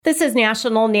This is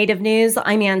National Native News.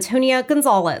 I'm Antonia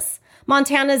Gonzalez.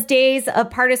 Montana's days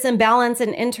of partisan balance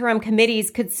and interim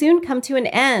committees could soon come to an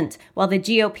end. While the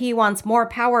GOP wants more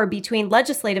power between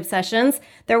legislative sessions,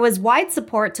 there was wide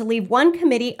support to leave one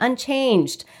committee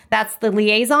unchanged. That's the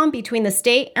liaison between the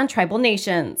state and tribal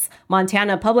nations.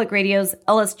 Montana Public Radio's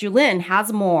Ellis Julin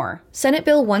has more. Senate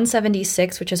Bill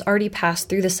 176, which has already passed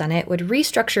through the Senate, would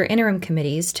restructure interim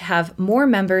committees to have more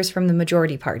members from the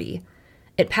majority party.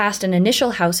 It passed an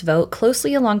initial House vote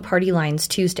closely along party lines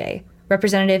Tuesday.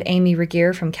 Representative Amy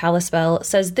Regier from Kalispell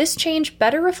says this change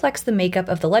better reflects the makeup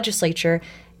of the legislature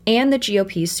and the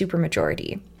GOP's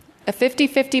supermajority. A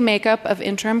 50-50 makeup of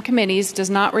interim committees does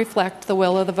not reflect the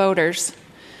will of the voters.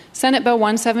 Senate Bill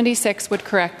 176 would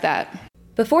correct that.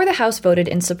 Before the House voted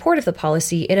in support of the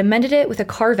policy, it amended it with a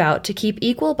carve-out to keep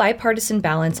equal bipartisan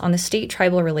balance on the State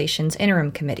Tribal Relations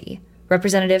Interim Committee.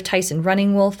 Representative Tyson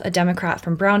Runningwolf, a Democrat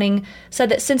from Browning, said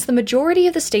that since the majority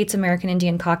of the state's American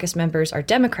Indian Caucus members are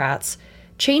Democrats,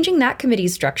 changing that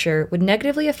committee's structure would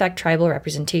negatively affect tribal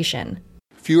representation.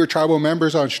 Fewer tribal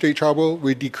members on state tribal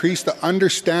would decrease the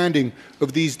understanding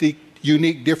of these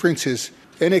unique differences,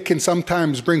 and it can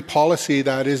sometimes bring policy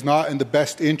that is not in the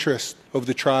best interest of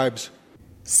the tribes.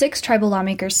 6 tribal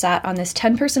lawmakers sat on this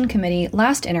 10-person committee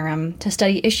last interim to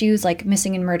study issues like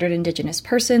missing and murdered Indigenous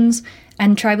persons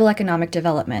and tribal economic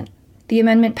development. The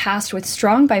amendment passed with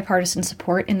strong bipartisan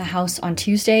support in the House on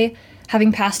Tuesday.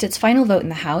 Having passed its final vote in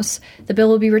the House, the bill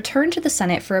will be returned to the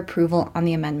Senate for approval on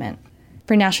the amendment.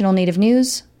 For National Native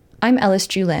News, I'm Ellis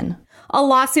Julin. A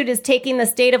lawsuit is taking the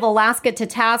state of Alaska to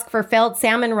task for failed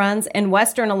salmon runs in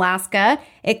western Alaska.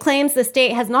 It claims the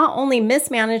state has not only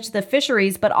mismanaged the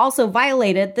fisheries, but also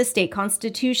violated the state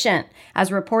constitution.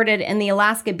 As reported in the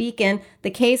Alaska Beacon,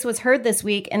 the case was heard this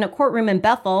week in a courtroom in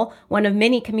Bethel, one of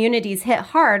many communities hit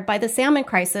hard by the salmon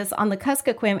crisis on the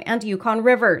Kuskokwim and Yukon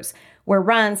rivers. Where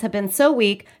runs have been so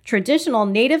weak, traditional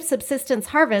native subsistence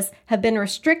harvests have been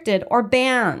restricted or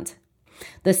banned.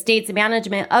 The state's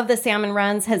management of the salmon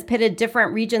runs has pitted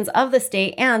different regions of the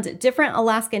state and different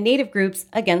Alaska Native groups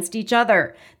against each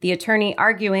other. The attorney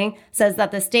arguing says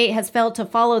that the state has failed to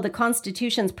follow the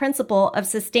Constitution's principle of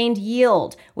sustained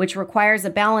yield, which requires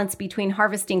a balance between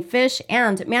harvesting fish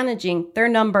and managing their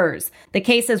numbers. The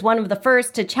case is one of the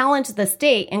first to challenge the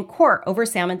state in court over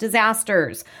salmon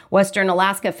disasters. Western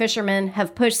Alaska fishermen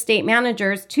have pushed state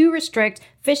managers to restrict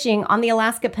fishing on the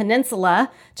Alaska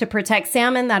Peninsula to protect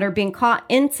salmon that are being caught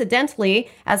incidentally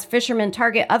as fishermen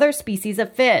target other species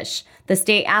of fish. The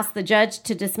state asked the judge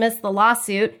to dismiss the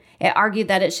lawsuit. It argued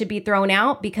that it should be thrown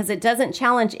out because it doesn't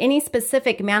challenge any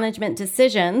specific management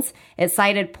decisions. It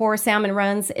cited poor salmon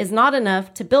runs is not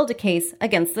enough to build a case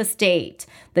against the state.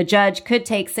 The judge could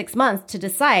take 6 months to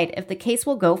decide if the case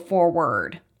will go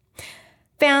forward.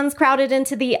 Fans crowded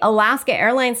into the Alaska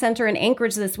Airlines Center in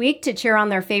Anchorage this week to cheer on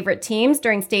their favorite teams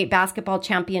during state basketball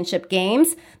championship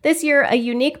games. This year, a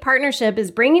unique partnership is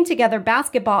bringing together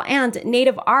basketball and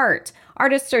native art.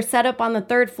 Artists are set up on the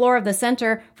 3rd floor of the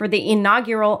center for the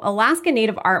inaugural Alaska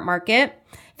Native Art Market.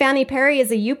 Fanny Perry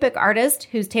is a Yupik artist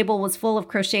whose table was full of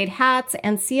crocheted hats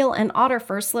and seal and otter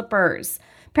fur slippers.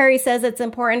 Perry says it's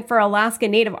important for Alaska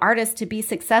Native artists to be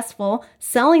successful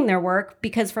selling their work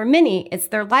because for many, it's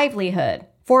their livelihood.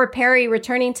 For Perry,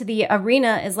 returning to the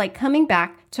arena is like coming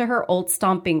back to her old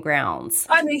stomping grounds.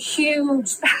 I'm a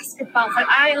huge basketball fan.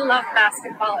 I love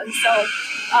basketball. And so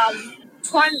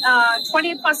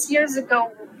 20 plus years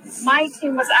ago, my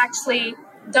team was actually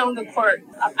down the court.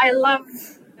 I love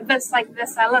events like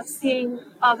this. I love seeing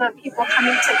other people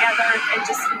coming together and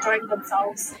just enjoying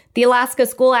themselves. The Alaska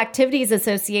School Activities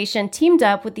Association teamed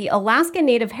up with the Alaska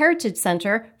Native Heritage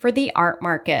Center for the art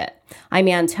market. I'm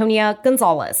Antonia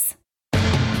Gonzalez.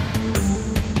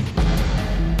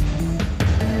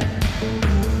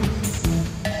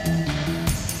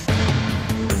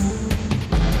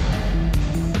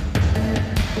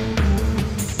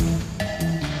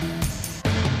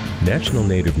 National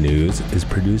Native News is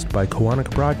produced by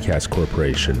Koahnic Broadcast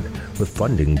Corporation with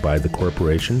funding by the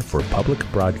Corporation for Public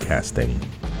Broadcasting.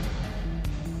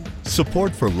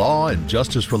 Support for law and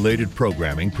justice-related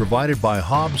programming provided by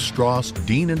Hobbs, Strauss,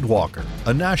 Dean & Walker,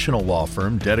 a national law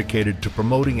firm dedicated to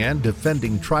promoting and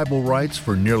defending tribal rights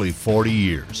for nearly 40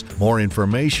 years. More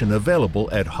information available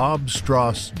at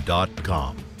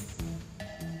hobbsstrauss.com.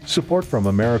 Support from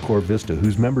AmeriCorps Vista,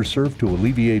 whose members serve to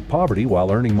alleviate poverty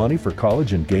while earning money for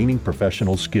college and gaining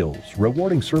professional skills.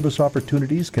 Rewarding service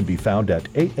opportunities can be found at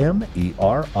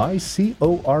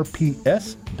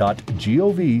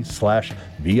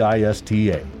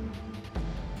americorps.gov/VISTA.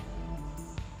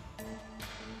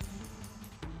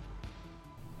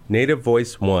 Native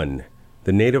Voice One,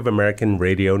 the Native American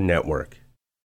Radio Network.